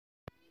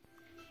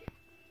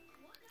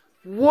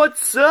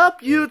What's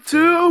up,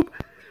 YouTube?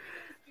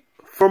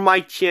 For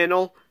my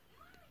channel,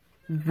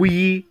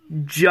 we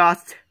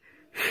just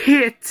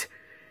hit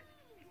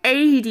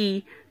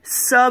 80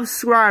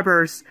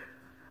 subscribers.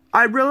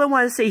 I really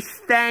want to say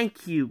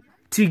thank you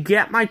to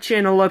get my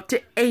channel up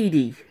to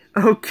 80,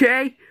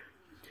 okay?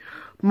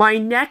 My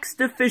next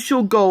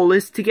official goal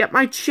is to get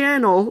my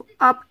channel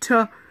up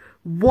to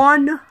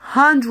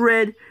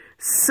 100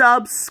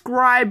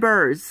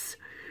 subscribers.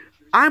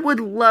 I would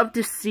love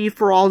to see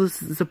for all the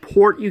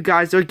support you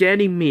guys are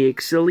getting me,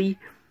 actually.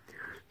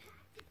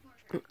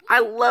 I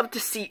love to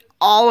see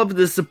all of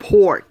the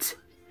support.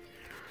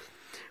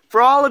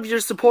 For all of your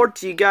support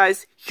to you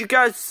guys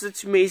are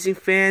such amazing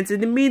fans,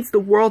 and it means the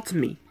world to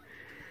me.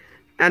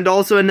 And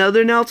also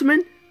another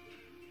announcement,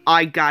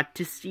 I got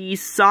to see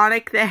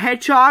Sonic the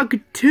Hedgehog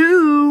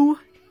 2.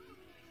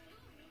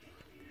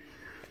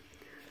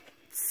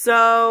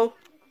 So,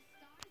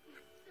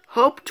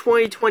 hope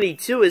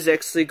 2022 is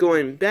actually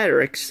going better,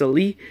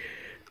 actually.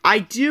 I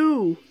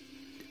do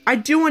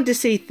want to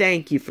say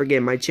thank you for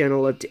getting my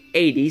channel up to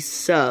 80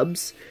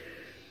 subs.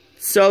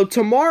 So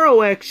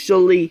tomorrow,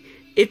 actually,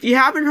 if you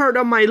haven't heard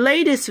of my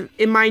latest,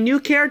 in my new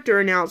character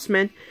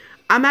announcement,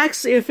 I'm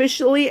actually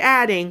officially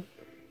adding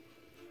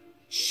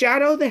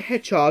Shadow the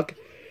Hedgehog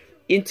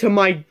into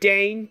my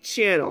dank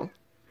channel.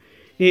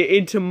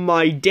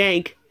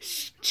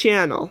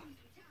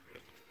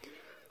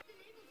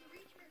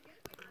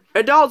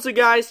 And also,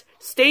 guys,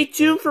 stay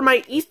tuned for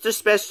my Easter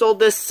special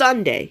this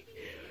Sunday,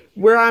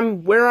 where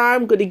I'm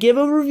going to give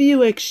a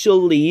review,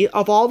 actually,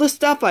 of all the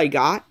stuff I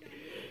got,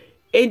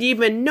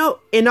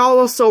 and I'll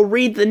also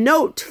read the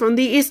note from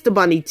the Easter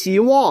Bunny to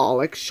you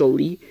all,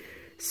 actually.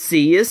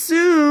 See you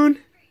soon.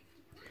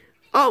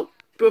 Oh,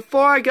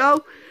 before I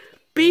go,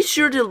 be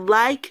sure to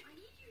like,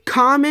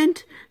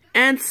 comment,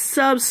 and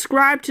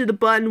subscribe to the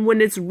button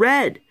when it's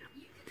red.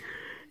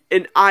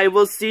 And I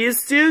will see you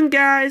soon,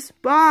 guys.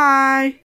 Bye.